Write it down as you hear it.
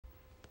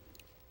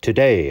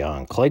Today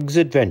on Clegg's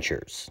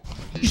Adventures.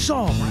 You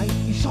saw him, right?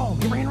 You saw him.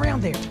 He ran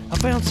around there. I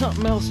found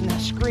something else in that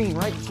screen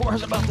right before I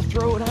was about to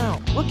throw it out.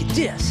 Look at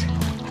this.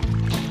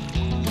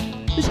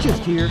 It's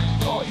just here.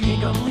 Oh, you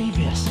ain't gonna believe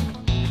this.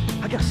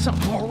 I got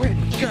something already.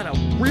 It's got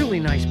a really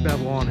nice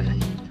bevel on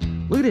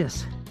it. Look at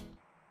this.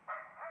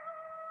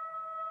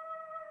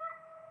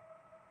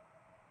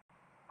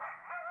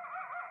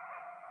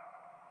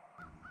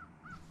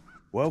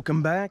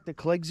 Welcome back to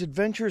Clegg's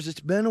Adventures. It's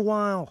been a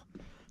while.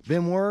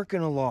 Been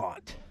working a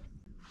lot.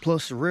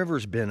 Plus the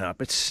river's been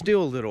up. It's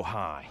still a little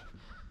high.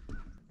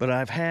 But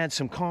I've had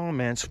some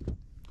comments.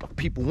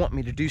 People want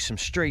me to do some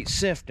straight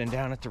sifting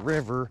down at the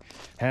river.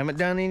 Haven't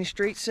done any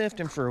straight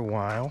sifting for a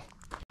while.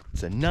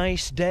 It's a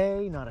nice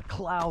day, not a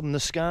cloud in the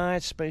sky.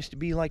 It's supposed to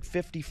be like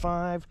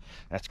 55.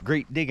 That's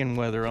great digging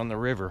weather on the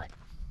river.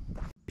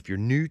 If you're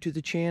new to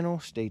the channel,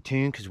 stay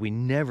tuned because we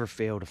never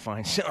fail to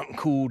find something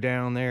cool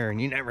down there,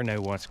 and you never know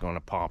what's going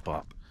to pop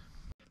up.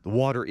 The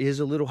water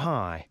is a little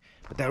high,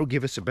 but that'll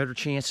give us a better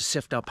chance to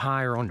sift up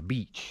higher on the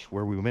beach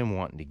where we've been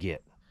wanting to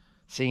get.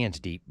 Sand's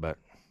deep, but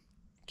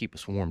keep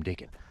us warm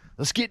digging.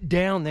 Let's get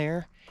down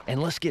there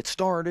and let's get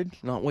started,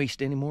 not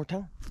waste any more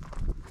time.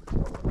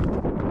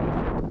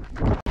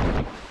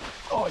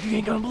 Oh, you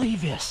ain't gonna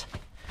believe this.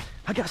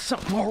 I got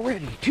something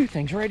already. Two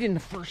things right in the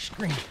first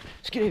screen.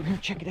 Let's get over here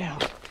and check it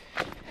out.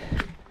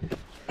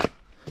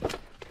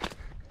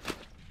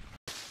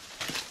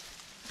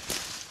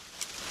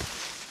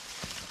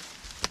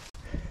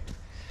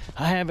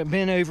 I haven't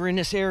been over in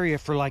this area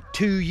for like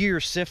 2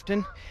 years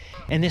sifting,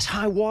 and this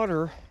high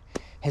water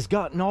has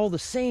gotten all the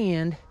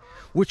sand,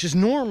 which is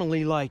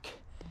normally like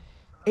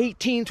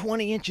 18,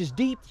 20 inches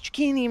deep. You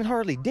can't even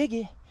hardly dig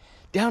it,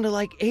 down to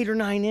like 8 or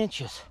 9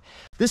 inches.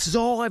 This is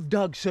all I've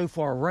dug so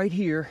far right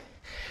here.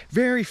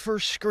 Very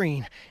first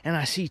screen, and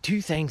I see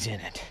two things in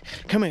it.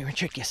 Come over and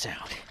check this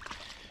out.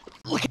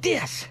 Look at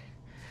this.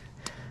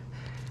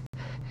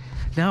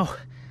 Now,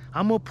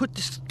 I'm gonna put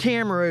this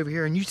camera over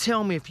here and you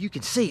tell me if you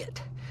can see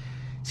it.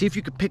 See if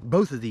you could pick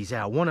both of these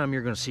out. One of them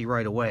you're gonna see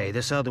right away.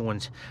 This other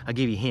one's, I'll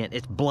give you a hint,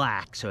 it's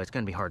black, so it's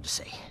gonna be hard to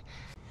see.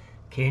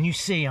 Can you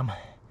see them?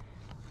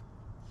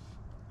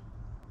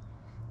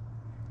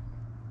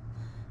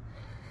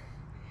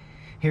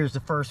 Here's the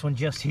first one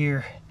just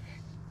here.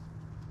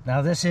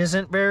 Now this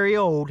isn't very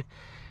old.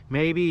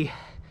 Maybe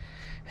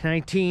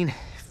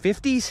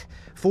 1950s,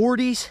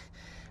 40s.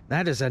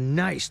 That is a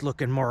nice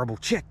looking marble.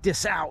 Check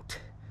this out.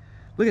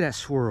 Look at that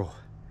swirl.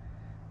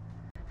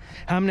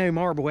 I'm no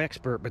marble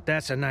expert, but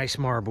that's a nice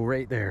marble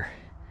right there.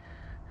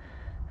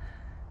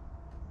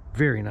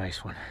 Very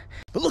nice one.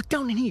 But look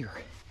down in here.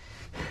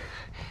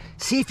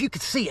 See if you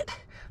can see it.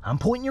 I'm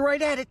pointing you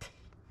right at it.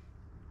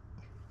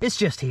 It's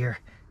just here.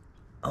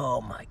 Oh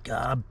my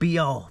God, be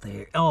all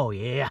there. Oh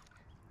yeah.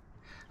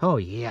 Oh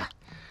yeah.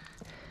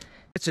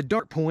 It's a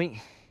dark point.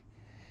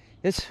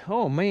 It's,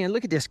 oh man,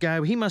 look at this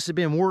guy. He must have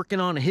been working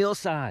on a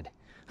hillside.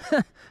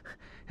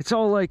 It's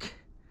all like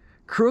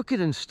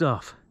crooked and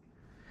stuff.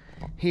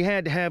 He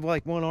had to have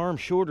like one arm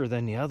shorter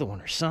than the other one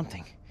or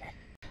something.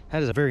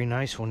 That is a very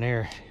nice one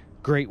there.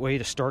 Great way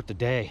to start the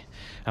day.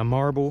 A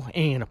marble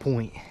and a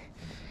point.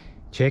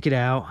 Check it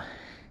out.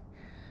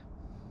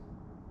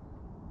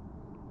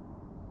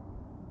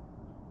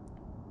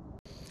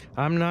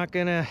 I'm not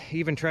gonna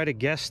even try to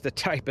guess the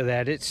type of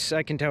that.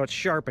 I can tell it's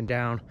sharpened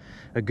down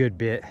a good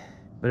bit,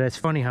 but it's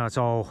funny how it's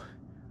all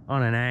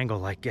on an angle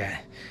like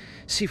that.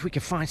 See if we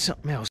can find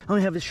something else. I'm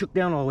gonna have this shook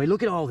down all the way.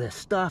 Look at all this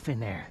stuff in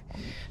there.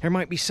 There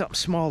might be something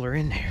smaller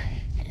in there.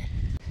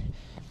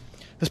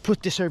 Let's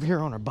put this over here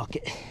on our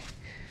bucket.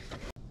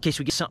 In case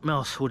we get something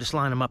else, we'll just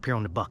line them up here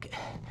on the bucket.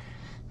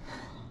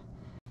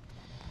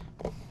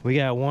 We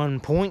got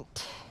 1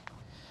 point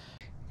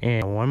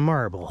and 1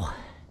 marble.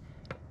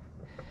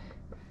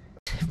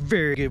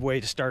 Very good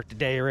way to start the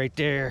day right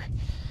there.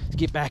 Let's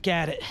get back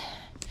at it.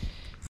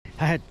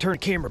 I had to turn the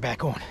camera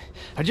back on.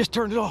 I just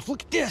turned it off.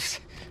 Look at this.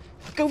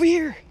 Look over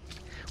here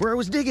where I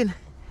was digging.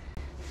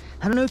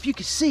 I don't know if you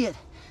can see it.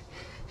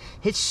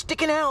 It's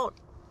sticking out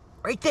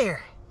right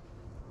there.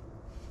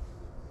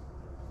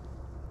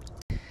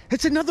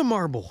 It's another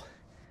marble.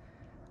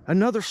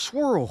 Another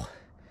swirl.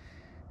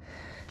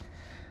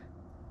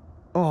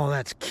 Oh,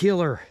 that's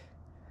killer.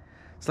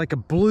 It's like a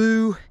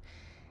blue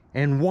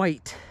and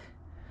white.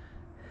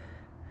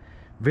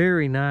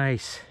 Very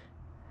nice.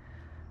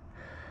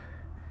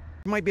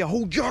 There might be a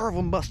whole jar of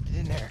them busted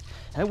in there.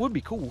 That would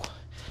be cool.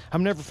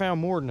 I've never found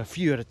more than a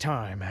few at a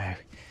time.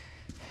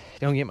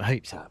 Don't get my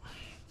hopes up.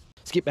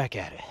 Let's get back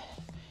at it.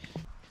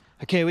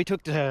 Okay, we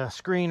took the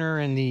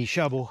screener and the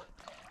shovel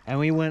and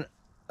we went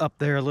up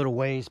there a little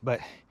ways, but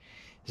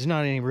there's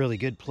not any really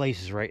good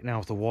places right now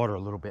with the water a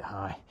little bit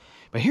high.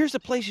 But here's the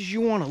places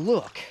you want to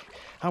look.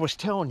 I was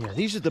telling you,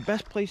 these are the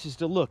best places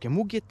to look, and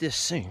we'll get this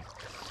soon.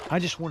 I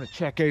just want to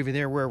check over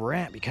there where we're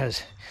at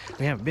because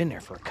we haven't been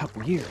there for a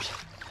couple years.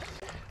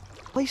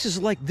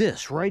 Places like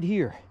this right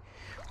here.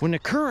 When the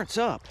current's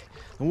up,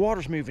 the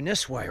water's moving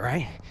this way,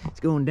 right? It's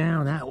going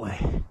down that way.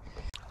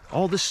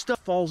 All this stuff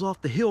falls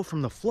off the hill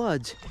from the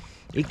floods.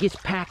 It gets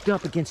packed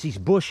up against these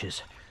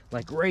bushes.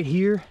 like right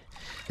here,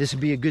 this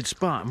would be a good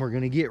spot, and we're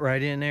gonna get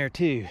right in there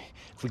too,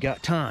 if we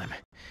got time.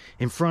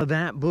 In front of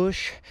that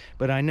bush,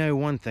 but I know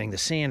one thing, the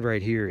sand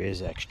right here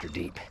is extra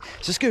deep.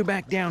 So let's go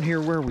back down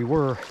here where we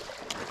were.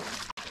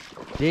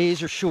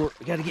 Days are short,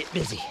 we gotta get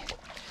busy.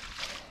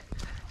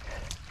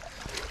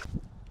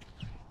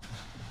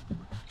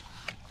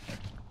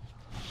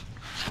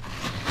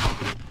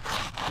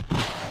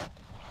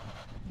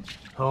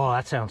 Oh,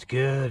 that sounds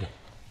good.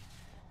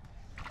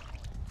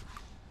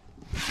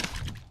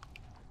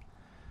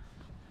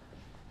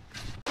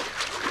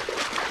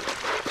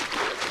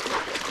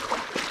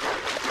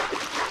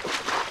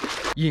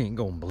 You ain't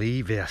gonna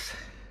believe this.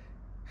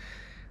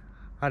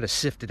 I just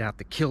sifted out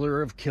the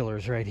killer of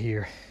killers right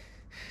here.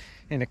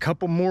 And a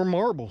couple more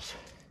marbles.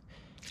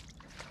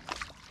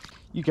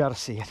 You gotta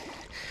see it.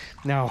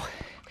 Now,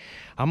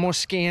 I'm gonna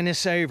scan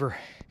this over.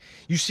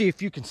 You see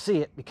if you can see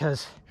it,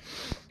 because,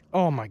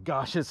 oh my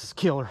gosh, this is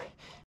killer.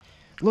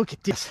 Look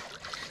at this.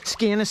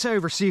 Scan this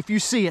over, see if you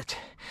see it.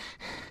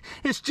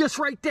 It's just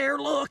right there,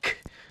 look.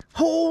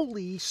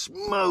 Holy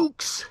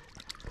smokes.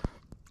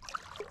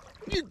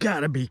 You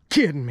gotta be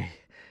kidding me.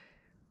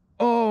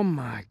 Oh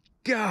my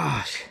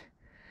gosh.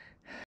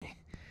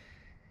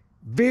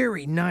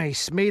 Very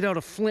nice, made out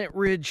of Flint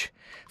Ridge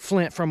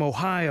flint from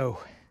Ohio,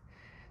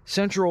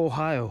 Central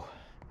Ohio.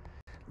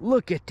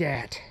 Look at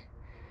that.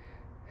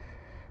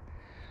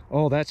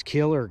 Oh, that's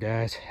killer,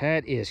 guys.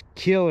 That is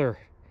killer.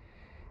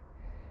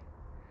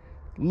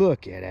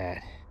 Look at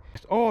that.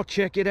 Oh,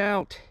 check it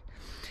out.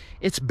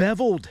 It's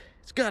beveled.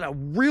 It's got a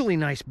really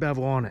nice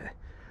bevel on it.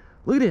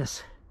 Look at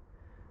this.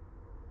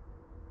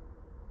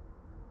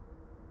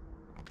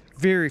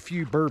 Very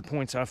few bird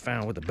points I've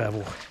found with a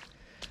bevel.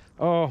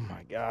 Oh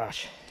my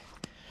gosh.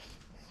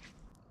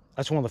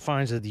 That's one of the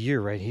finds of the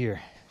year right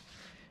here.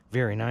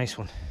 Very nice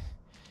one.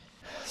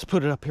 Let's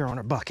put it up here on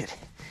our bucket.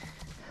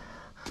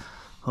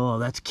 Oh,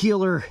 that's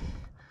killer.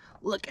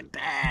 Look at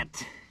that.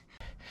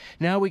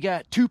 Now we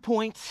got 2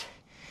 points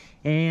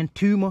and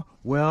 2 more.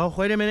 Well,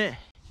 wait a minute.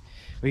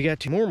 We got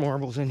 2 more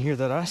marbles in here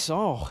that I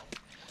saw.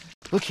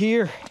 Look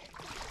here.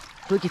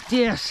 Look at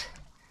this.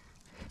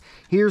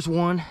 Here's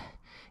one.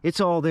 It's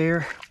all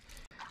there.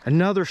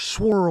 Another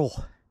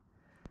swirl.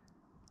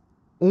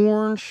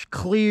 Orange,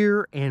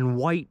 clear, and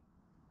white.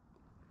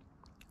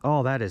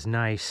 Oh, that is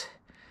nice.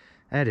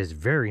 That is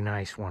very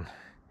nice one.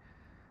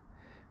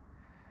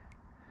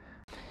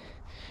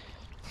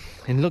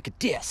 And look at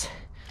this.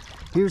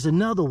 Here's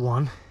another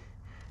one.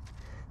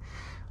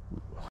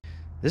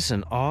 This is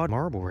an odd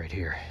marble right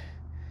here.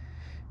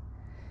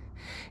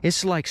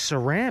 It's like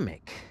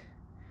ceramic.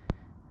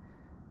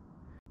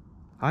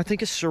 I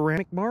think it's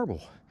ceramic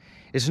marble.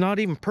 It's not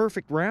even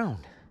perfect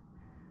round.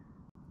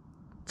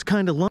 It's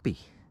kind of lumpy.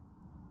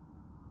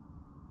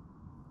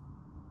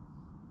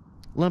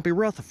 Lumpy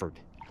Rutherford.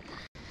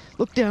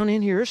 Look down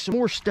in here. There's some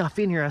more stuff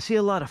in here. I see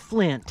a lot of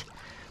flint.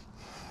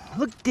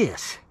 Look at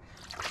this.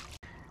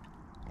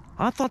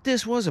 I thought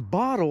this was a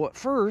bottle at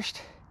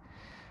first,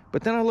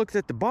 but then I looked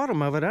at the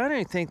bottom of it. I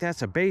didn't think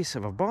that's a base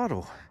of a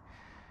bottle,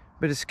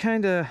 but it's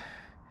kind of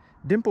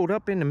dimpled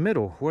up in the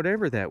middle,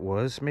 whatever that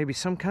was. Maybe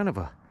some kind of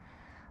a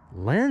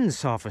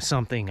lens off of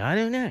something, I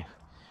don't know.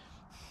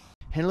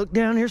 And look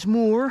down, here's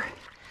more.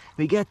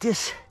 We got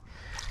this.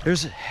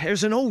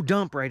 There's an old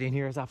dump right in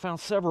here. I found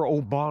several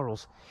old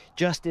bottles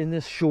just in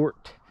this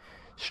short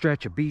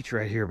stretch of beach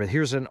right here. But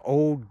here's an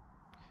old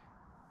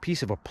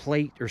piece of a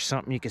plate or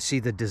something. You can see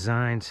the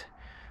designs.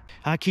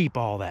 I keep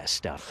all that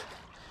stuff.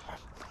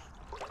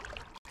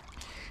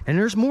 And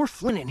there's more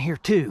flint in here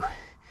too.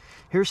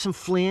 Here's some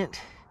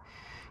flint.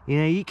 You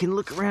know, you can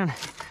look around.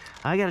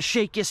 I gotta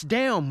shake this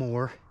down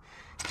more.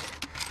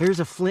 Here's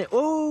a flint.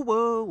 Whoa,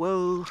 whoa,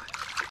 whoa.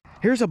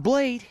 Here's a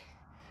blade,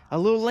 a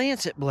little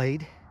lancet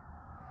blade.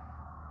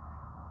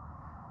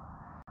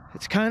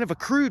 It's kind of a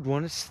crude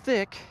one. It's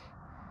thick,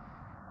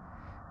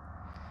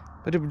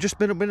 but it would just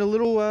been a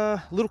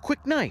little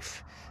quick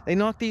knife. They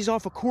knocked these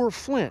off a core of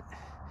flint,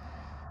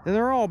 and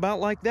they're all about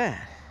like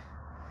that.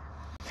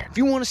 If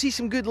you want to see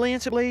some good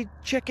lancet blade,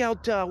 check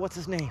out what's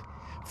his name,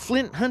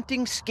 Flint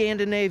Hunting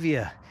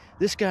Scandinavia.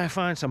 This guy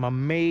finds some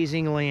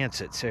amazing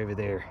lancets over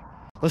there.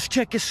 Let's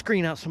check his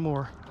screen out some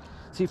more,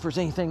 see if there's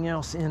anything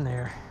else in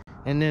there,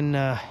 and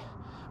then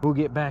we'll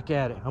get back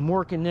at it. I'm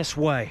working this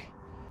way.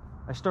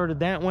 I started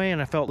that way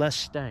and I felt less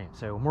stain,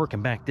 so I'm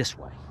working back this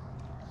way.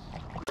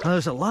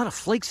 There's a lot of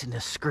flakes in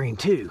this screen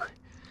too.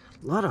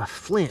 A lot of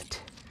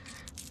flint.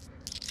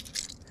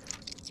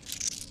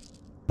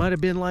 Might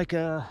have been like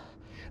a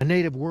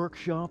native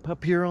workshop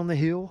up here on the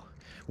hill.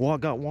 Well,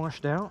 it got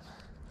washed out.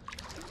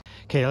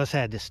 Okay, let's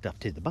add this stuff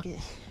to the bucket.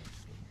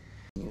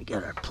 We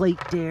got our plate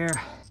there.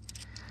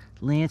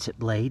 Lancet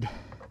blade.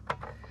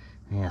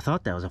 Yeah, I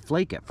thought that was a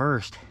flake at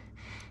first.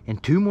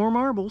 And 2 more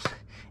marbles.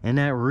 And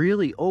that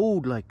really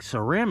old, like,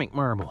 ceramic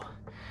marble.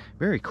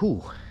 Very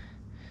cool.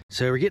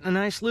 So we're getting a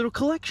nice little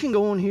collection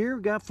going here.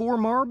 We got 4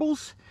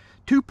 marbles,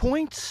 2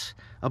 points,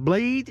 a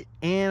blade,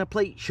 and a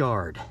plate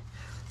shard.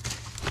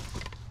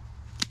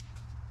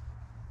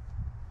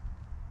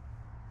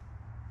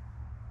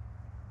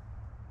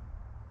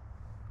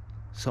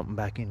 Something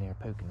back in there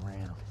poking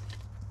around.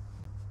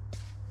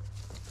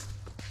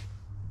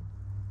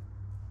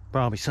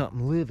 Probably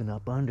something living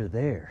up under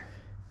there.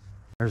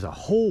 There's a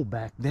hole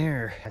back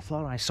there. I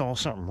thought I saw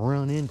something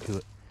run into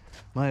it.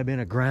 Might have been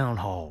a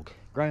groundhog.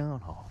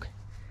 Groundhog.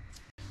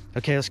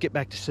 Okay, let's get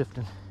back to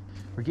sifting.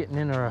 We're getting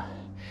into a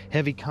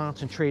heavy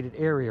concentrated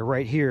area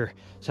right here.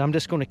 So I'm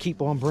just going to keep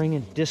on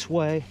bringing it this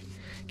way.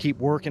 Keep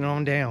working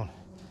on down.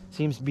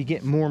 Seems to be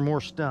getting more and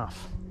more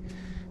stuff.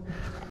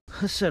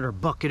 Let's set our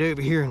bucket over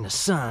here in the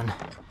sun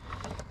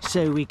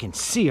so we can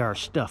see our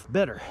stuff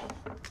better.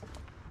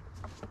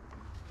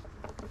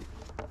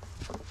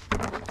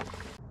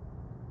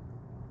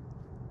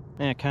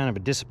 Yeah, kind of a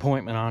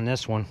disappointment on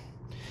this one.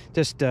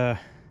 Just a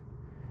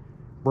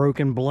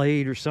broken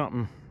blade or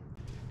something.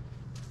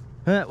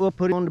 We'll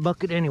put it on the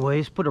bucket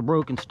anyways. Put our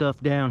broken stuff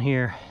down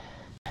here.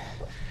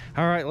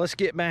 All right, let's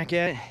get back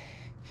at it.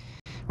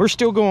 We're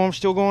still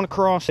going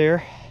across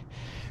there.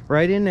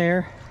 Right in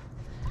there.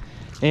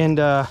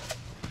 And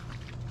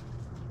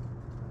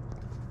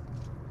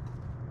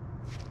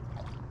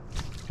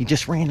he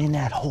just ran in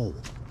that hole.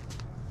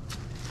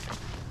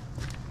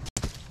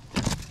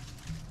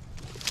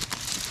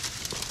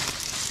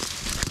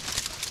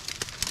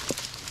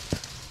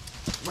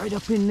 Right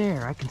up in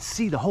there, I can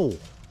see the hole.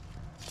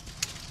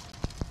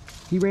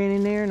 He ran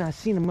in there and I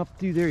seen him up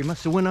through there. He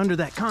must have went under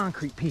that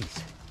concrete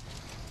piece.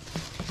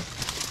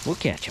 We'll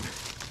catch him.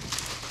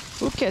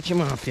 We'll catch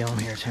him on film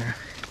here, sir.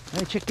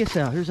 Hey, check this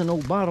out. Here's an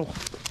old bottle.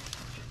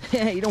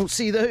 You don't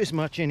see those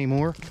much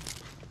anymore.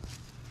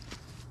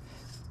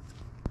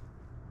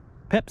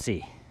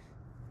 Pepsi.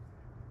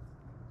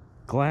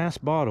 Glass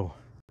bottle.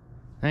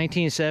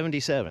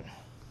 1977.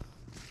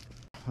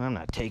 I'm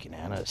not taking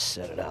that. I just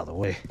set it out of the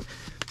way.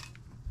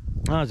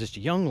 I was just a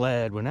young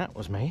lad when that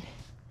was made.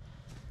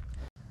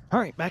 All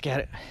right, back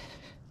at it.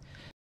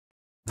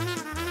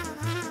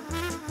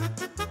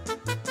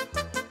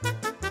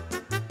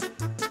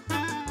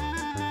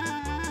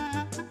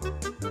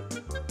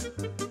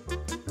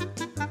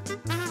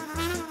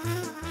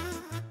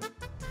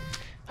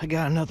 I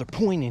got another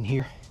point in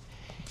here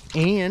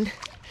and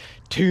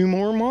 2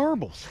 more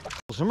marbles.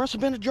 There must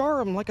have been a jar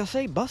of them, like I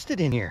say,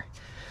 busted in here.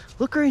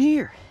 Look right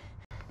here.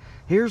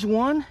 Here's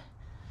one.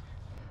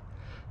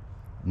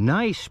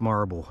 Nice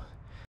marble.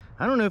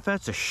 I don't know if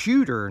that's a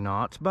shooter or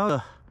not. It's about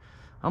a,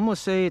 I'm gonna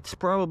say it's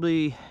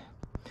probably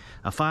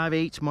a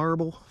 5/8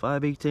 marble,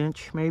 5/8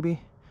 inch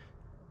maybe.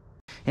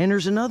 And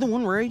there's another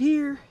one right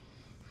here.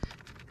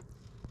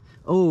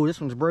 Oh, this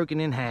one's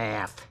broken in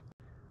half.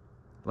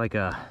 Like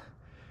a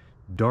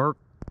dark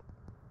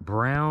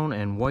brown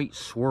and white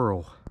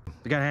swirl.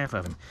 I got half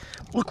of them.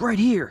 Look right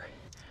here.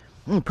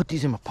 I'm gonna put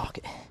these in my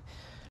pocket.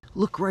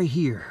 Look right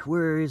here.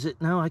 Where is it?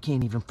 No, I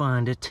can't even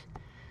find it.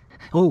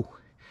 Oh,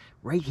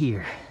 right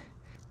here.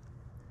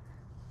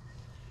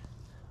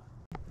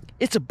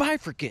 It's a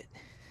bifurcate.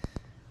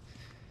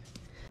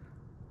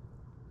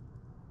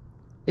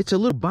 It's a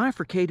little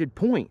bifurcated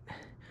point.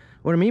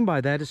 What I mean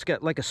by that, it's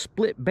got like a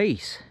split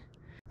base.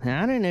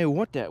 Now, I don't know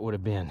what that would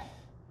have been.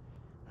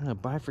 A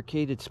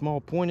bifurcated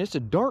small point. It's a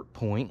dark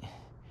point.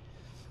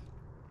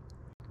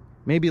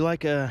 Maybe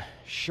like a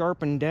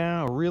sharpened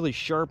down, a really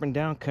sharpened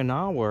down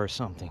Kanawa or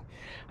something.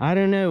 I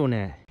don't know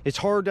now. It's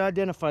hard to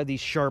identify these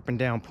sharpened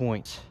down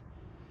points.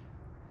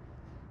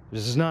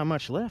 There's not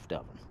much left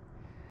of them.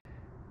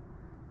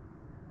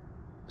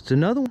 It's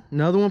another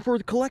one for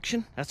the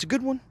collection. That's a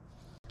good one.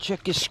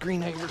 Check this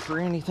screen over for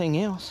anything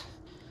else.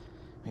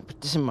 Let me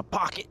put this in my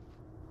pocket.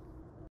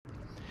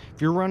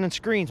 If you're running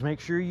screens, make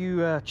sure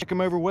you check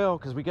them over well,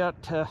 because we got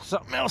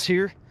something else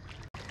here.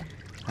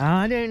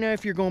 I don't know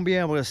if you're going to be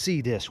able to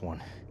see this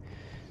one.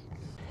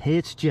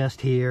 It's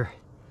just here.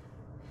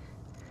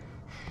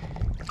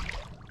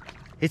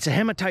 It's a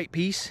hematite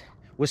piece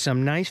with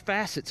some nice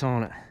facets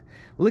on it.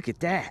 Look at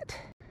that.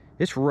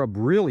 It's rubbed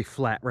really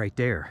flat right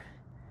there.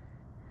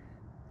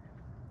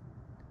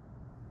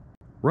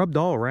 Rubbed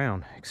all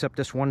around except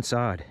this one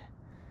side.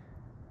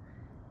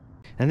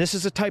 And this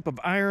is a type of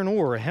iron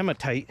ore, a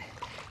hematite,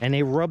 and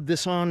they rub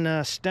this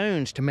on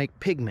stones to make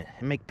pigment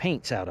and make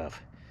paints out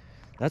of.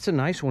 That's a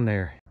nice one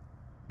there.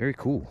 Very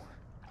cool.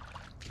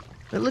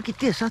 But look at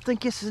this. I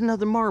think this is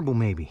another marble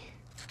maybe.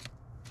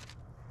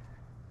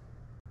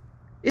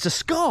 It's a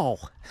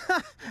skull.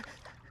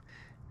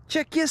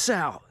 Check this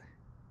out.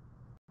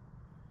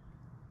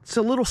 It's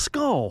a little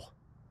skull.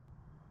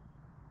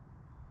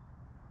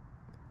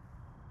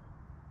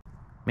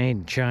 Made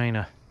in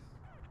China.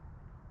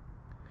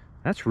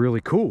 That's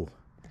really cool.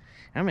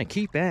 I'm gonna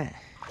keep that.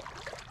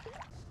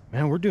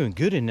 Man, we're doing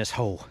good in this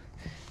hole.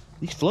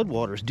 These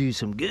floodwaters do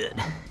some good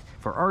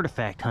for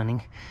artifact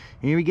hunting.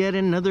 Here we get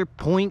another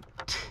point,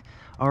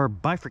 our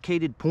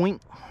bifurcated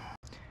point.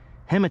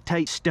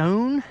 Hematite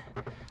stone,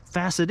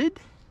 faceted,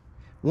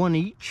 1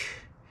 each.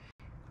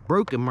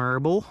 Broken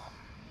marble,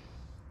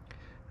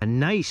 a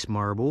nice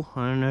marble.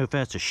 I don't know if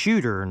that's a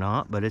shooter or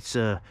not, but it's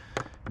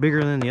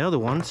bigger than the other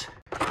ones.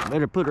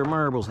 Better put our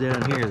marbles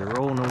down here, they're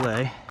rolling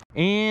away.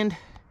 And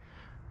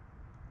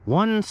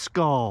 1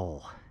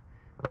 skull.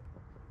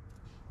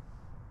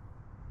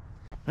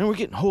 And we're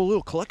getting a whole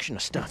little collection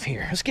of stuff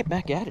here. Let's get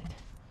back at it.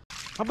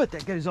 I bet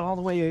that goes all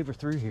the way over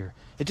through here.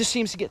 It just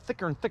seems to get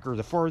thicker and thicker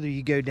the farther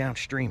you go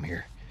downstream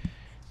here.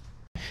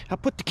 I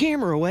put the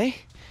camera away.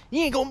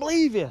 You ain't gonna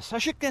believe this. I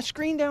shook that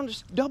screen down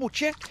to double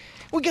check.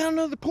 We got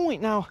another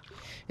point. Now,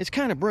 it's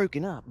kind of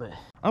broken up, but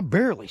I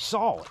barely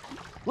saw it.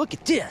 Look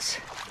at this.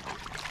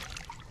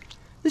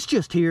 It's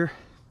just here.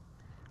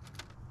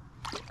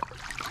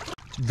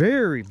 It's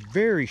very,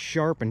 very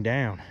sharpened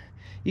down.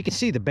 You can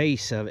see the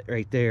base of it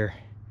right there.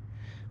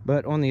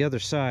 But on the other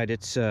side,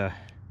 it's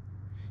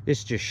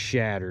just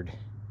shattered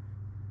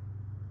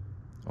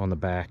on the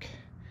back.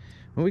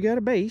 Well, we got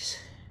a base.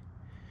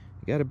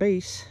 We got a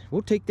base.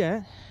 We'll take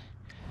that.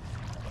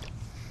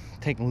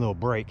 Taking a little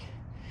break.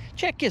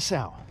 Check this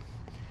out.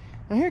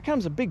 Now here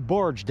comes a big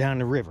barge down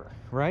the river,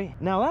 right?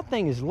 Now that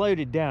thing is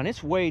loaded down.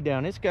 It's way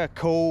down. It's got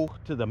coal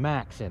to the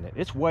max in it.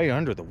 It's way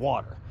under the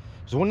water.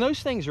 So when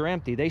those things are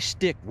empty, they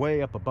stick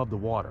way up above the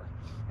water.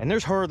 And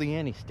there's hardly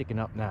any sticking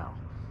up now.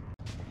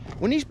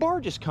 When these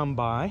barges come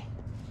by,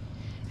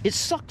 it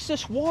sucks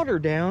this water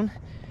down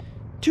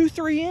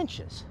 2-3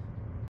 inches.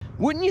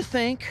 Wouldn't you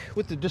think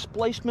with the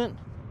displacement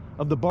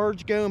of the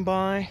barge going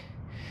by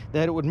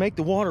that it would make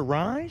the water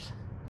rise?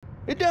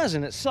 It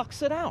doesn't. It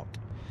sucks it out.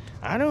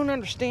 I don't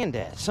understand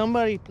that.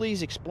 Somebody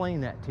please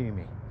explain that to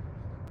me.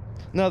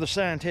 Another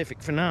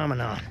scientific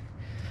phenomenon.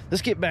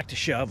 Let's get back to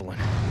shoveling.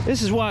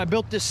 This is why I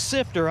built this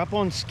sifter up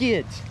on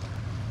skids.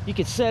 You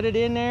can set it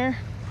in there.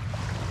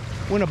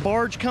 When a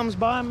barge comes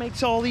by and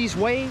makes all these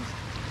waves,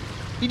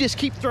 you just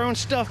keep throwing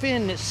stuff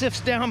in and it sifts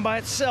down by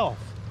itself.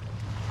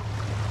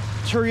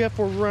 Let's hurry up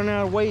or we run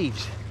out of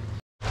waves.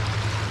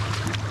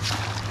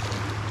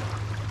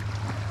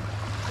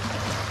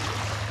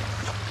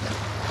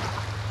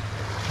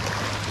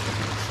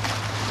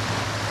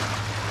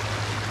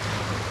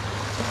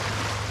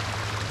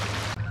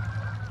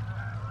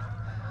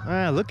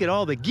 Ah, look at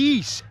all the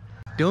geese.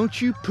 Don't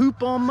you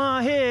poop on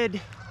my head.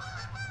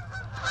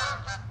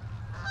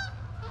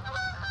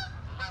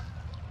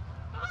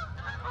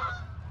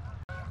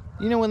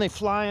 You know when they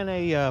fly in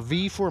a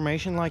V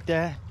formation like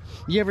that,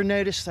 you ever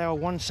notice how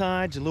one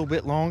side's a little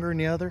bit longer than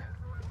the other?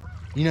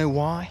 You know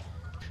why?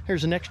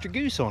 There's an extra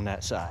goose on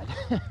that side.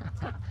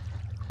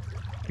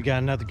 We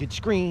got another good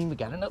screen. We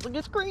got another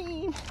good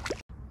screen.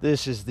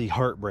 This is the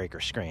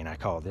heartbreaker screen, I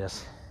call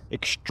this.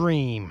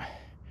 Extreme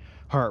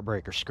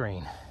heartbreaker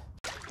screen.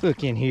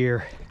 Look in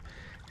here.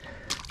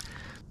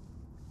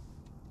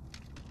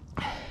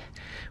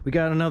 We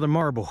got another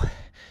marble.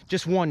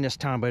 Just one this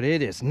time, but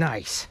it is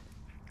nice.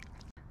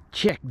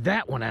 Check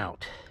that one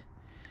out.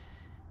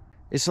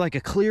 It's like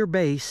a clear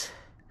base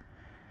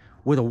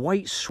with a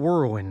white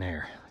swirl in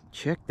there.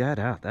 Check that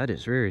out. That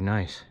is very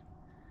nice.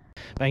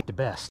 Ain't the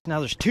best. Now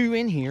there's two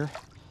in here,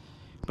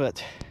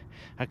 but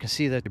I can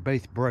see that they're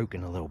both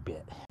broken a little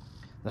bit.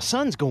 The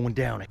sun's going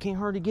down. I can't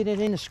hardly get it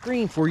in the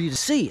screen for you to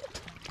see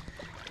it.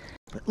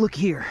 But look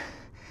here.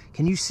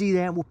 Can you see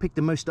that? We'll pick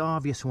the most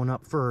obvious one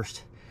up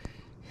first.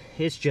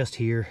 It's just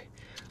here.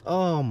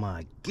 Oh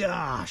my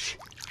gosh.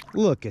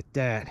 Look at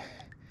that.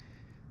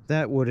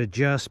 That would have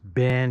just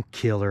been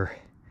killer.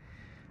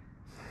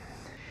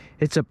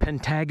 It's a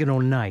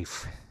pentagonal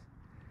knife.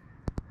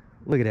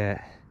 Look at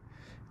that.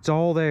 It's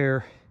all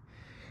there,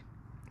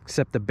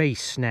 except the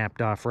base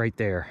snapped off right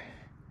there.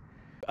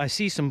 I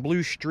see some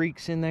blue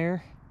streaks in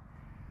there.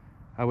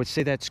 I would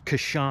say that's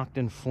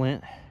Coshocton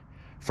flint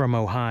from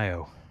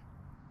Ohio.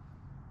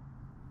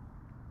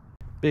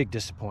 Big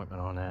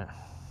disappointment on that.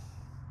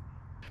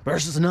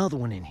 There's another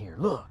one in here.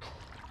 Look.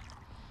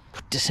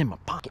 Put this in my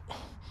pocket.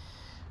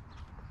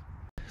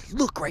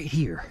 Look right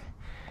here.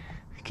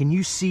 Can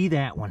you see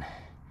that one?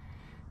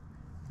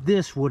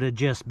 This would have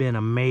just been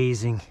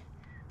amazing.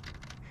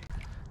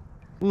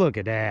 Look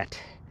at that.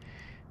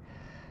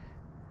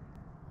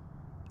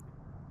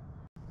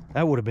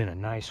 That would have been a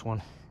nice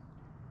one.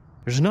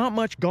 There's not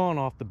much gone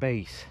off the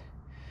base.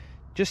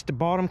 Just the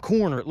bottom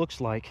corner, it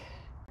looks like.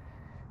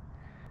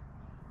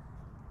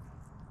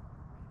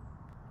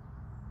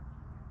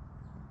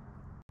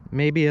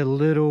 Maybe a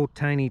little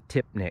tiny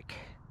tip nick.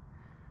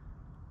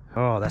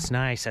 Oh, that's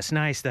nice. That's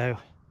nice, though.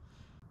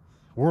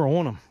 We're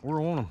on them.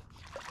 We're on them.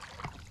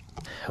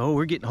 Oh,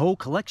 we're getting a whole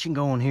collection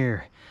going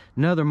here.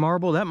 Another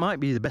marble. That might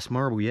be the best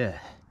marble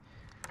yet.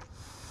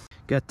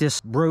 Got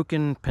this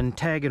broken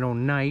pentagonal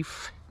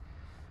knife.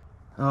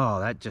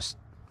 Oh, that just...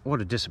 what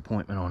a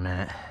disappointment on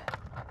that.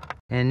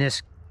 And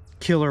this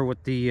killer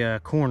with the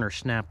corner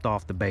snapped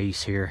off the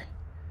base here.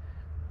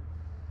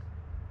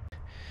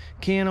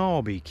 Can't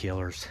all be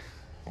killers.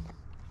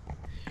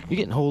 You're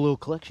getting a whole little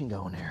collection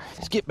going there.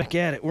 Let's get back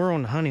at it. We're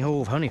on the honey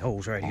hole of honey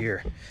holes right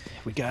here.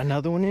 We got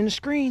another one in the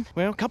screen.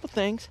 Well, a couple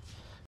things.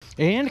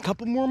 And a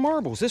couple more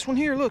marbles. This one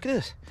here, look at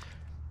this.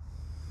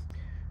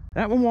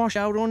 That one washed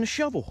out on the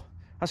shovel.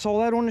 I saw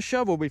that on the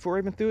shovel before I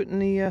even threw it in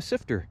the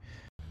sifter.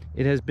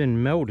 It has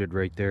been melted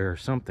right there or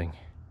something.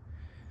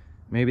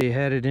 Maybe they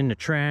had it in the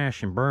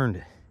trash and burned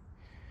it.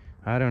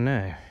 I don't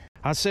know.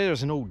 I'd say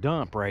there's an old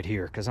dump right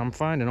here because I'm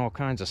finding all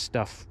kinds of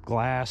stuff,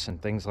 glass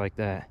and things like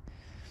that.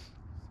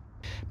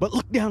 But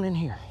look down in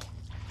here.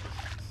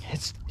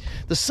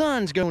 the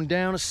sun's going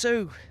down. It's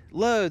so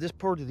low this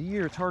part of the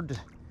year, it's hard to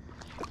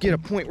get a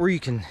point where you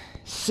can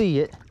see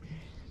it.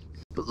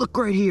 But look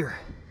right here.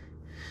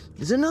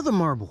 There's another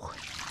marble.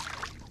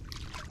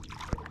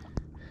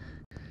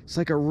 It's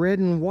like a red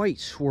and white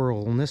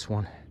swirl on this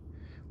one.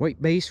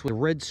 White base with a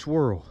red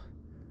swirl.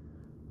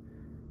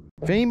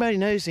 If anybody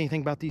knows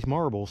anything about these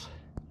marbles,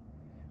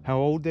 how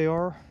old they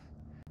are,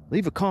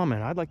 leave a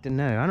comment. I'd like to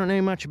know. I don't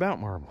know much about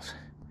marbles.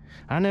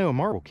 I know a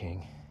marble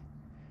king.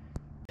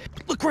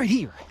 But look right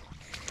here.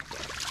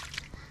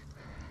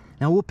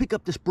 Now we'll pick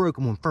up this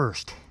broken one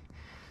first.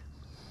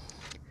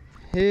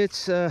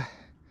 It's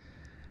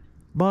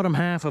bottom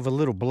half of a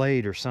little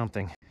blade or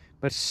something,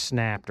 but it's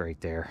snapped right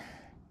there.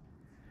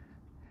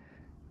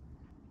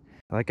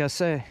 Like I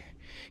say,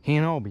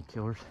 can't all be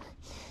killers.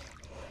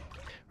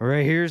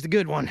 Right here's the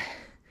good one.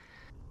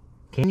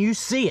 Can you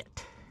see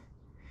it?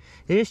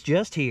 It's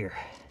just here.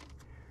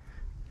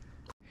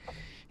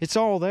 It's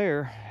all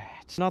there.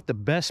 It's not the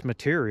best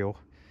material.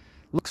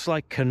 Looks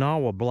like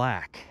Kanawha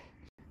black.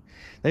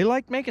 They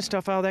like making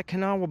stuff out of that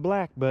Kanawha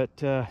black, but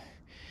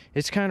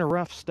it's kind of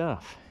rough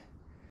stuff.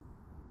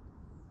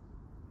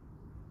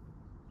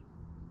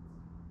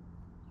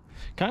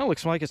 Kind of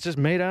looks like it's just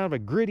made out of a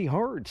gritty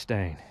hard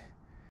stain.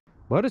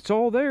 But it's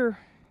all there.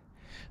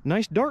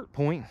 Nice dart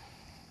point.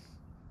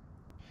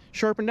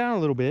 Sharpened down a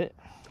little bit.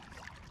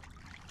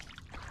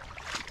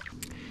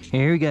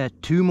 Here we got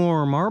 2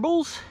 more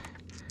marbles.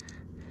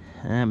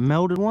 A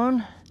melted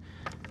one.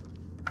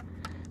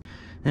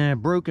 And a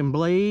broken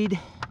blade.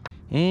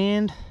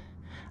 And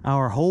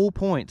our whole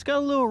point. It's got a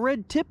little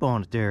red tip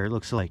on it there, it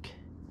looks like.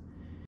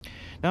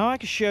 Now I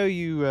can show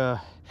you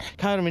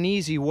kind of an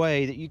easy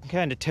way that you can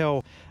kind of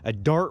tell a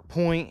dart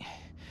point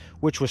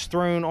which was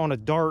thrown on a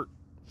dart.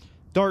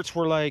 Darts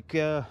were like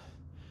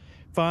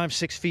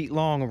 5-6 feet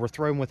long and were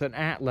thrown with an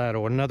atlet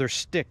or another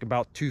stick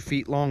about 2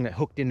 feet long that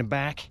hooked in the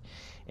back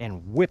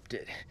and whipped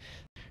it.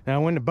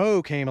 Now when the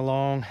bow came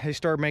along, they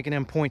started making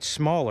them points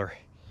smaller.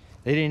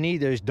 They didn't need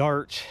those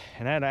darts,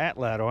 and that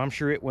atlat, I'm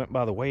sure it went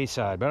by the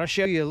wayside. But I'll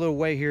show you a little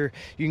way here.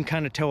 You can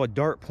kind of tell a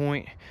dart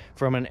point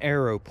from an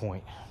arrow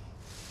point.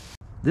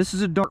 This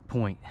is a dart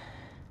point.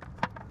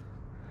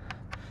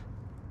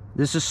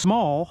 This is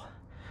small,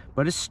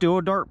 but it's still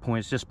a dart point.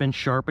 It's just been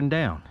sharpened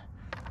down.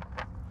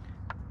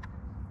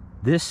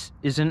 This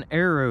is an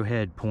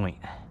arrowhead point,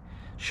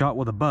 shot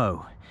with a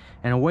bow.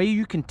 And a way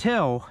you can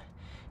tell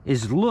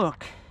is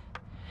look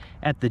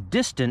at the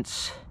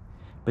distance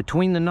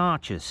between the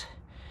notches.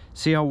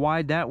 See how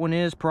wide that one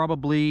is?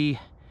 Probably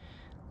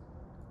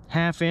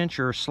 1/2 inch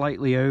or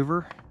slightly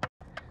over.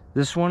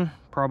 This one,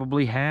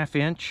 probably 1/2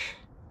 inch.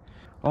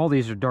 All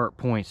these are dart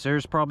points.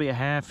 There's probably a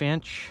 1/2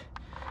 inch.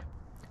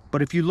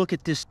 But if you look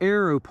at this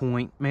arrow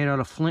point made out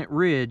of flint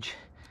ridge,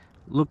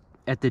 look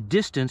at the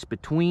distance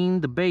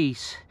between the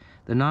base,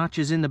 the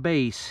notches in the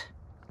base,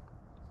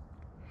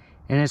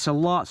 and it's a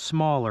lot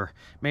smaller,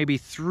 maybe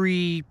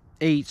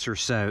 3/8 or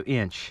so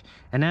inch.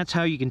 And that's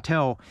how you can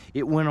tell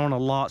it went on a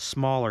lot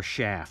smaller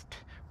shaft,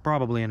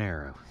 probably an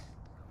arrow.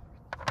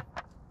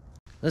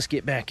 Let's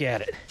get back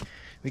at it.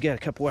 We got a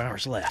couple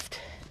hours left.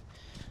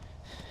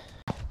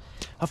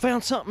 I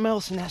found something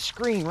else in that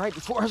screen right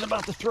before I was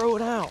about to throw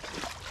it out.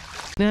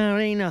 Now,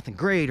 it ain't nothing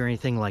great or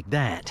anything like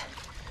that.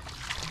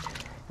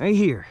 Right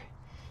here.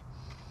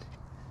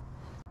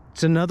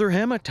 It's another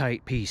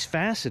hematite piece,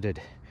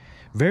 faceted.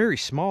 Very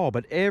small,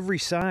 but every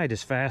side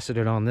is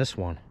faceted on this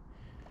one.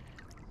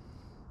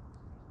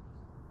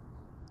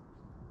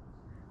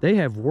 They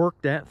have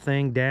worked that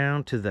thing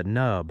down to the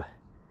nub.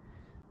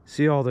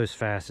 See all those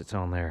facets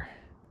on there.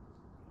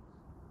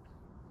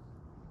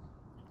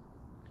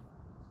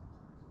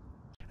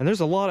 And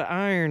there's a lot of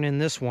iron in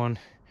this one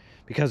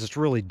because it's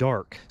really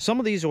dark. Some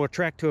of these will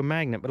attract to a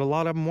magnet, but a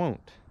lot of them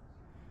won't.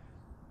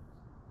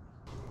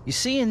 You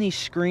see in these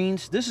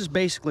screens, this is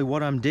basically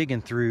what I'm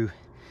digging through,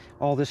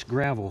 all this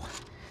gravel.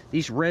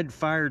 These red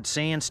fired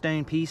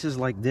sandstone pieces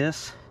like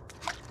this,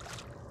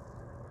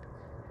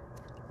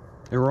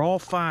 they were all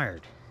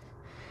fired.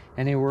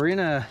 And they were in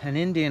an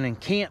Indian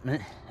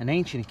encampment, an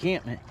ancient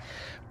encampment,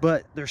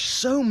 but there's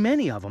so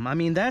many of them. I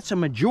mean, that's a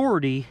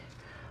majority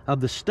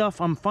of the stuff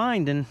I'm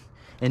finding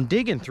and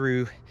digging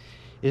through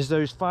is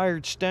those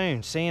fired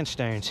stones,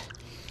 sandstones.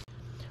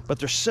 But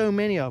there's so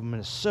many of them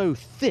and it's so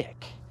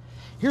thick.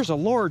 Here's a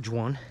large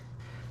one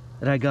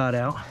that I got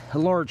out, a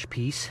large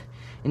piece,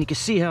 and you can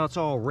see how it's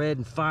all red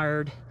and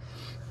fired.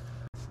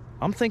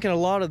 I'm thinking a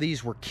lot of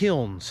these were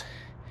kilns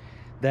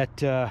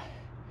that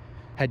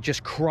had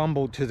just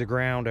crumbled to the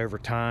ground over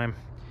time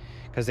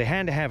because they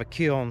had to have a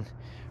kiln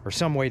or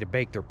some way to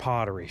bake their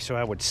pottery. So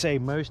I would say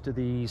most of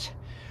these,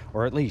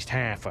 or at least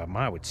half of them,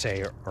 I would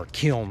say are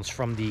kilns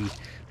from the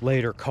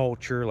later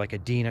culture, like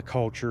Adena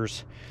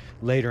cultures,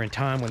 later in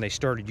time when they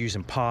started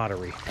using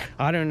pottery.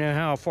 I don't know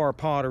how far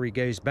pottery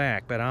goes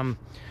back, but I'm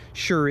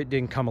sure it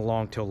didn't come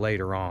along till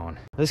later on.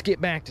 Let's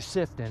get back to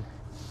sifting.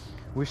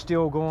 We're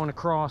still going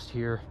across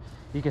here.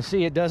 You can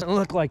see it doesn't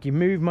look like you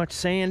move much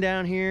sand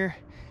down here,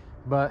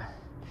 but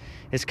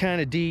it's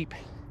kind of deep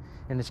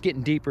and it's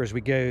getting deeper as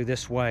we go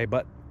this way.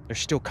 But They're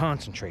still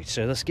concentrate,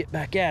 so let's get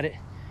back at it.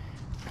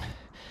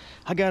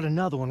 I got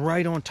another one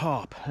right on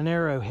top, an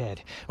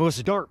arrowhead. Well, it's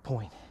a dart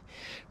point.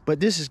 But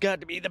this has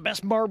got to be the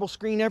best marble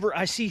screen ever.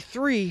 I see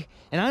 3,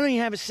 and I don't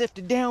even have it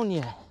sifted down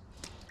yet.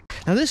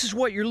 Now this is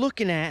what you're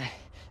looking at.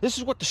 This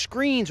is what the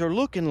screens are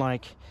looking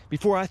like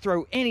before I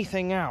throw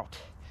anything out.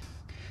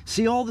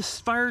 See all this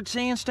fired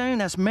sandstone?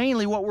 That's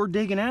mainly what we're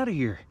digging out of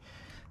here.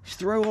 Just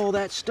throw all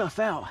that stuff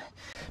out.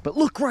 But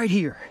look right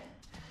here.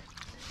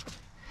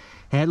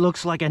 That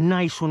looks like a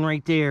nice one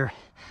right there.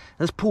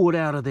 Let's pull it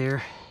out of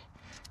there.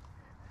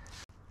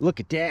 Look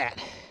at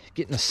that.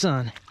 Getting the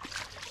sun.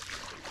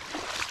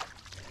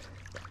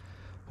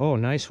 Oh,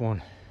 nice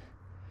one.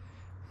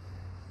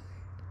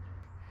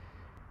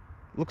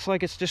 Looks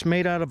like it's just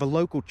made out of a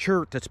local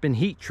chert that's been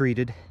heat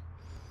treated.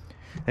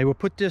 They will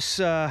put this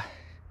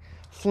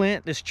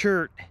flint, this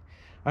chert,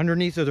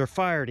 underneath of their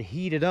fire to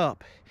heat it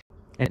up.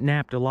 And it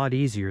napped a lot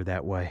easier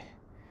that way.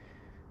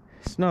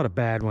 It's not a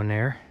bad one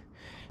there.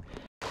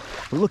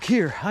 But look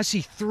here, I see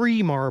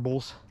 3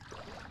 marbles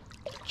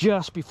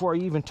just before I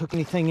even took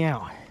anything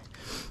out.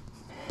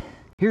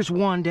 Here's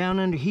one down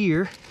under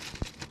here.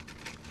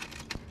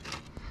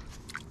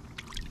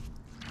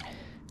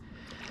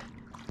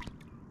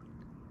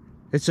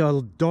 It's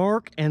a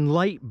dark and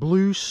light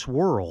blue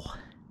swirl.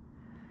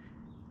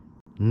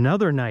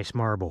 Another nice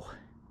marble.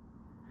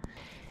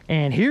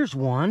 And here's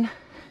one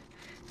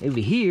over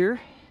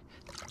here.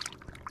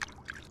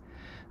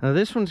 Now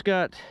this one's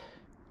got,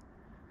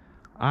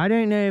 I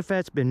don't know if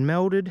that's been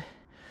melted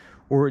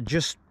or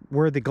just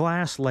where the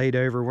glass laid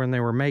over when they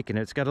were making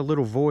it. It's got a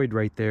little void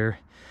right there.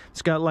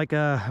 It's got like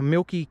a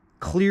milky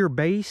clear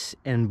base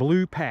and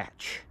blue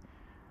patch.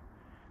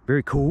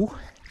 Very cool.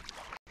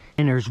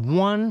 And there's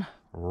one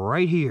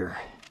right here.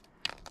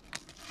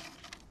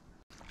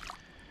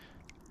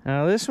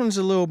 Now this one's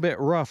a little bit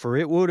rougher.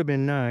 It would have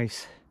been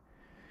nice.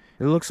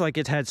 It looks like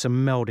it's had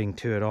some melting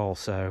to it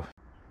also.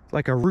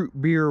 Like a root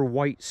beer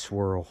white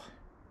swirl.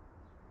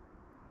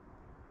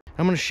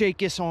 I'm gonna shake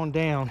this on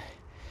down.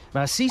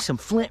 But I see some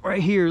flint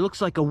right here. It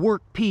looks like a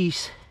work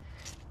piece.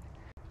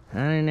 I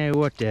don't know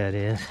what that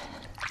is.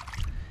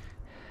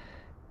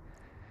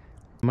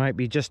 Might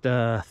be just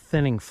a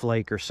thinning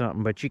flake or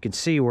something, but you can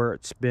see where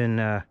it's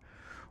been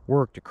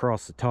worked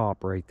across the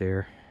top right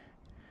there.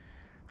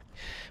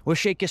 We'll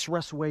shake this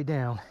rest way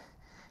down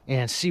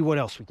and see what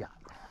else we got.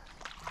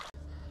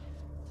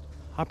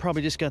 I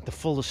probably just got the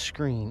fullest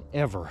screen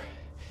ever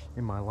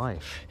in my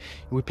life.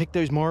 We picked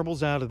those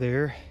marbles out of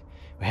there.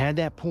 We had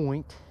that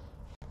point.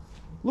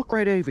 Look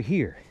right over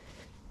here.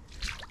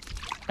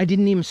 I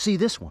didn't even see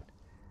this one.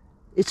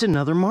 It's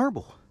another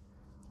marble.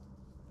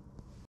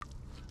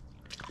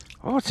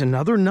 Oh, it's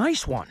another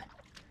nice one.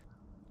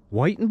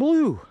 White and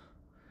blue.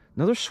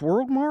 Another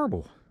swirled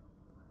marble.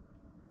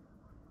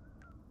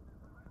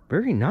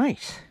 Very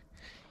nice.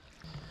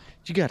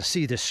 You got to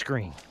see this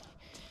screen.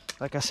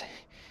 Like I said,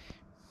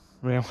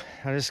 well,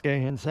 I just go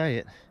ahead and say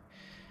it.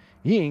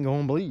 You ain't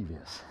gonna believe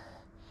this.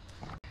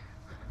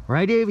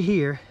 Right over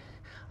here,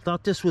 I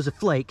thought this was a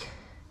flake,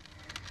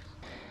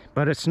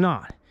 but it's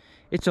not.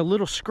 It's a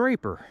little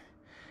scraper.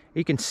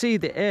 You can see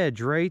the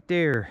edge right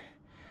there.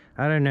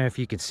 I don't know if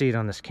you can see it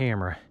on this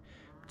camera.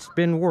 It's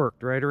been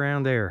worked right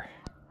around there.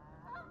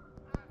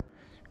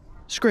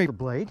 Scraper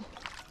blade.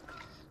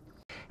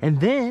 And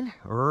then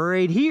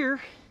right here,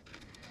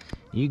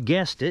 you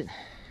guessed it,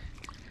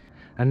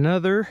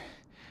 another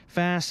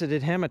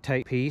faceted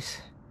hematite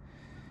piece.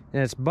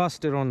 And it's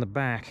busted on the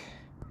back,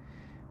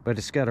 but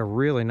it's got a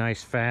really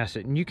nice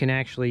facet, and you can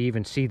actually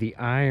even see the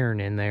iron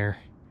in there.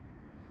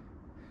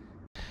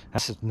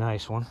 That's a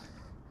nice one.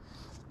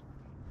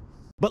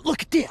 But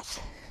look at this.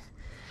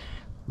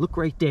 Look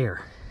right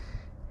there.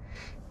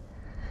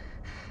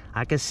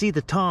 I can see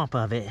the top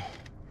of it.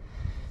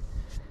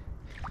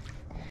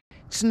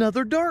 It's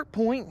another dart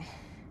point.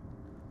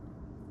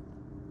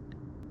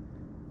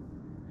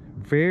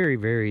 Very,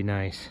 very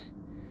nice.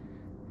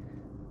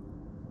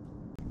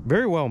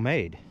 Very well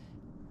made.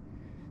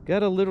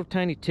 Got a little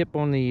tiny tip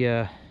on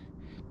the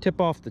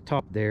tip off the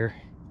top there.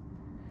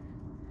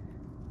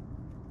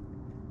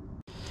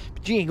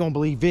 But you ain't gonna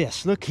believe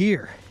this. Look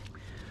here.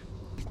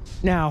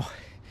 Now,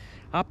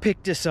 I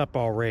picked this up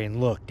already and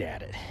looked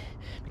at it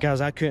because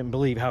I couldn't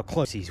believe how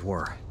close these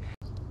were.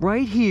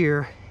 Right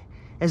here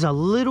is a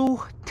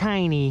little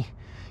tiny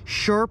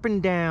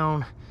sharpened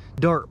down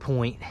dart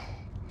point.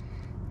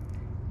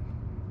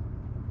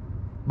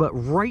 But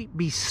right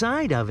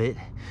beside of it,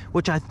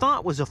 which I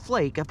thought was a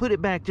flake, I put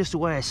it back just the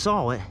way I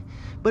saw it,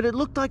 but it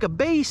looked like a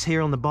base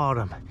here on the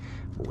bottom.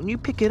 But when you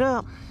pick it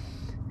up,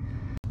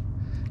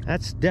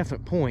 that's a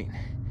definite point.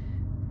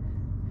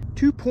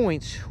 2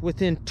 points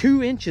within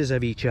 2 inches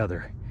of each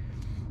other.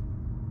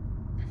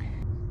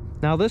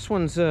 Now this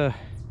one's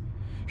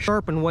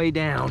sharpened way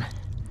down.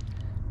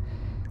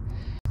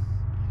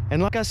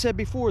 And like I said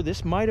before,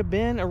 this might have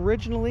been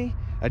originally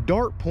a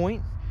dart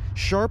point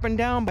sharpened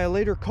down by a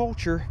later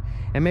culture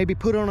and maybe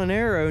put on an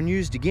arrow and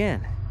used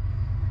again.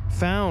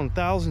 Found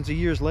thousands of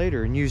years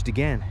later and used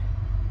again.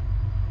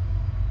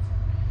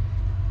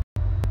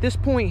 This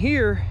point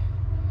here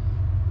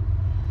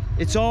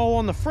it's all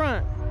on the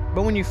front,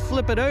 but when you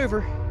flip it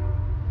over,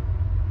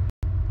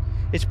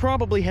 it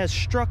probably has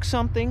struck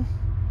something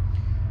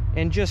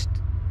and just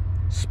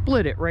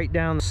split it right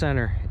down the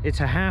center.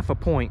 It's a half a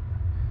point,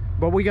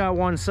 but we got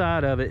one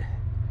side of it.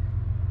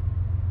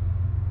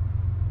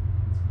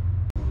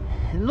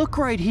 And look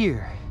right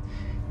here.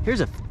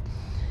 Here's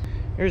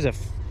a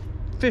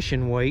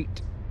fishing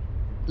weight,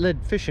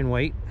 lead fishing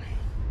weight.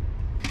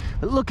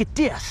 But look at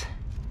this.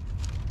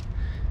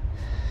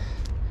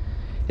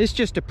 It's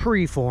just a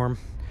preform.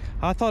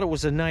 I thought it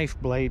was a knife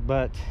blade,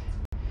 but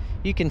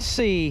you can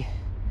see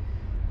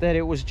that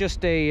it was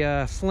just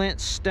a flint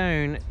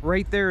stone.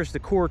 Right there is the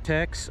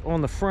cortex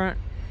on the front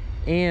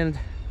and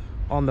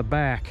on the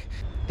back.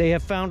 They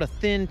have found a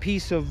thin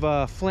piece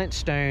of flint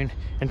stone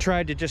and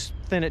tried to just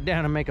thin it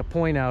down and make a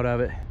point out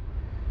of it.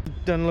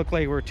 Doesn't look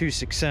like we're too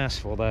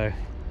successful though.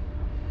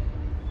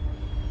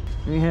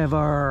 We have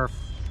our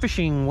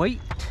fishing weight.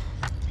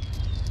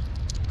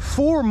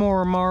 4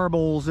 more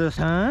marbles this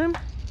time.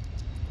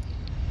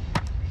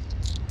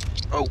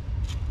 Oh,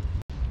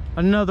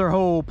 another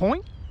whole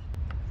point.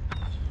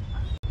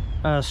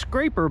 A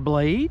scraper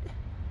blade.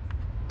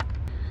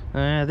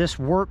 This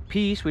work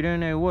piece, we don't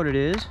know what it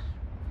is.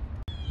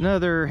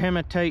 Another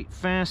hematite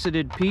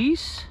faceted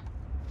piece.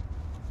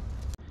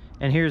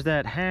 And here's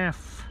that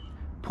half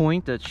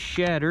point that's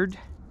shattered.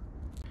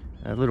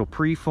 A little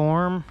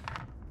preform.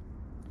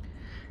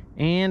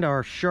 And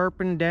our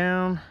sharpened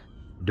down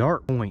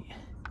dart point.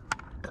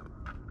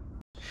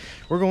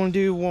 We're going to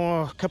do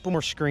a couple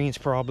more screens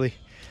probably.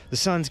 The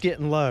sun's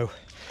getting low.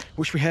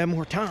 Wish we had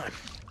more time.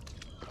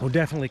 We'll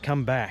definitely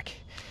come back.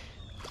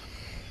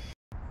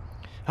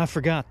 I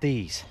forgot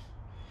these.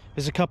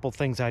 There's a couple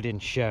things I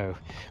didn't show,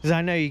 because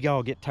I know you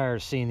all get tired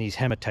of seeing these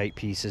hematite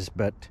pieces,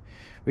 but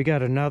we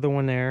got another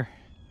one there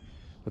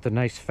with a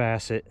nice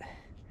facet.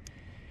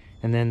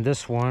 And then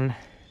this one,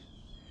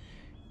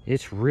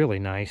 it's really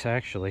nice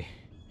actually.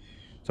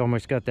 It's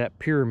almost got that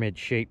pyramid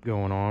shape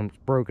going on. It's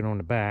broken on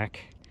the back.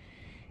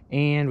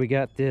 And we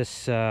got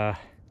this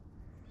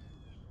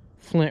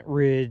Flint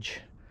Ridge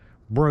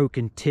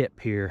broken tip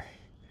here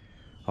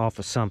off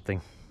of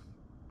something.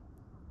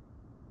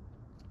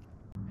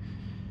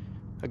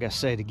 I gotta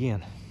say it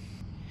again.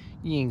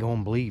 You ain't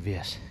gonna believe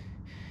this.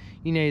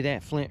 You know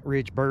that Flint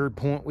Ridge bird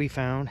point we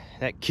found,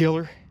 that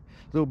killer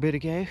a little bit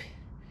ago?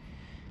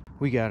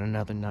 We got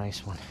another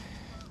nice one.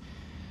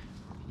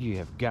 You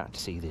have got to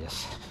see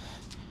this.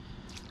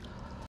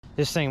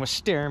 This thing was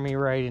staring me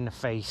right in the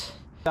face.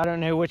 I don't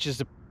know which is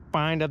the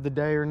find of the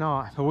day or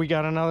not, but we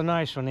got another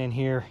nice one in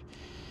here.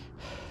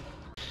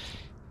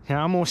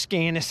 Now I'm gonna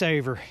scan this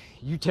over.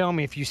 You tell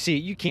me if you see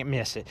it. You can't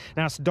miss it.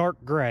 Now it's dark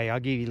gray. I'll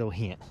give you a little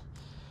hint.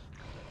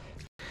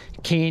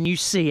 Can you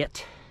see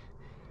it?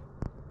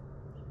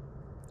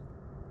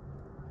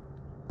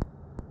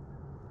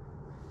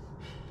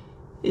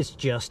 It's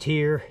just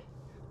here.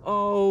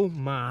 Oh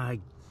my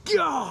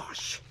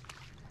gosh!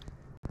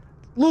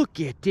 Look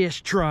at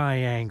this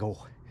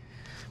triangle.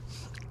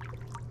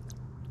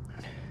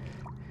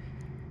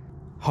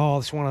 Oh,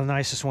 it's one of the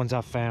nicest ones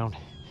I've found.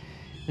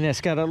 And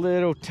it's got a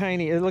little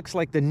tiny, it looks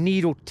like the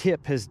needle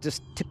tip has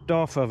just tipped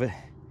off of it.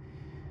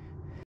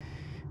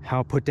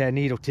 I'll put that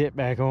needle tip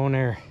back on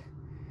there.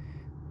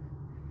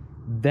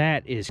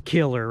 That is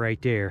killer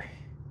right there.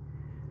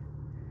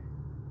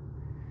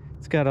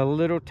 It's got a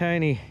little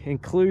tiny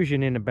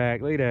inclusion in the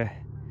back. Look at that.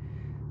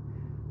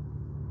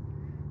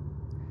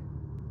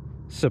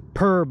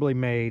 Superbly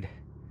made.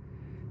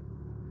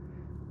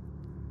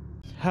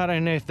 I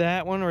don't know if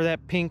that one or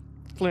that pink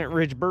Flint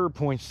Ridge bird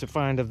point's the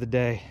find of the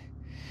day.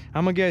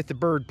 I'm gonna go with the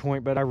bird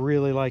point, but I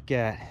really like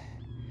that.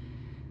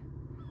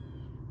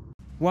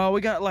 Wow,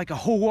 we got like a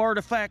whole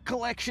artifact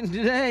collection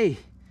today.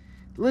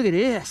 Look at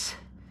this.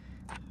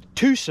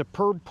 2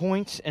 superb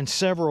points and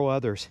several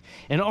others.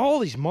 And all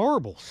these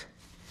marbles.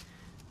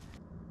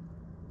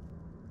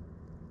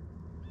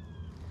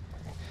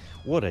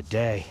 What a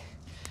day.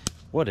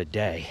 What a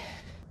day.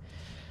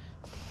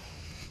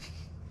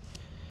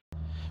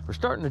 We're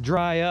starting to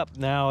dry up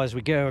now as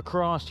we go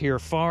across here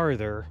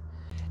farther.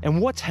 And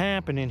what's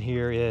happening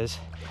here is,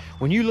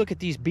 when you look at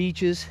these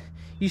beaches,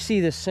 you see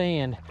the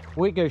sand,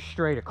 well, it goes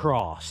straight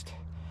across.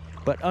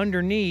 But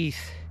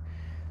underneath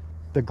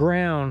the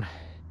ground,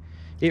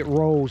 it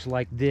rolls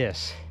like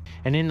this.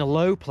 And in the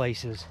low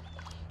places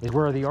is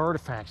where the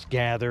artifacts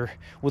gather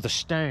with a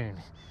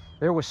stone.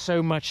 There was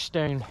so much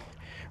stone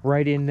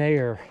right in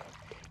there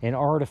and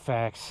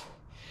artifacts.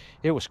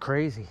 It was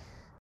crazy.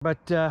 But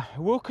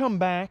we'll come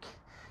back.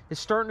 It's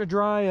starting to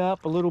dry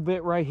up a little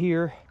bit right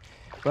here,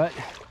 but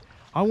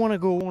I want to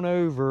go on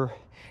over,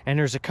 and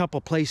there's a couple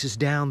places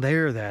down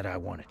there that I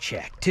want to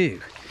check too.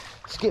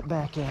 Let's get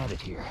back at it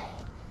here.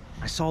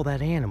 I saw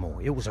that animal.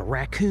 It was a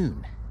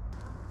raccoon.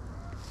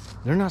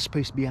 They're not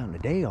supposed to be out in the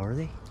day, are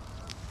they?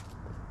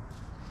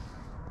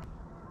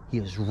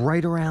 He was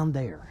right around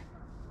there.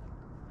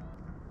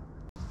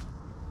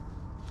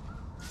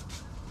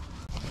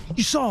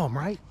 You saw him,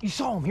 right? You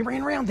saw him. He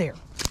ran around there.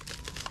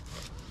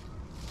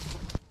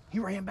 He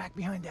ran back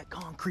behind that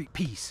concrete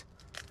piece.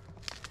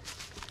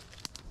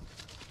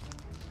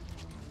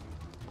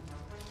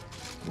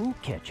 We'll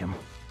catch him.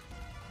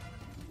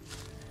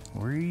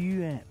 Where are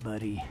you at,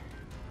 buddy?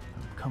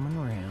 I'm coming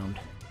around.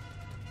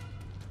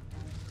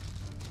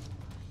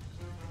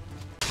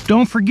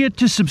 Don't forget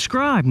to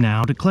subscribe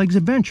now to Clegg's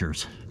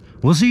Adventures.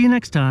 We'll see you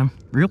next time,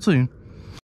 real soon.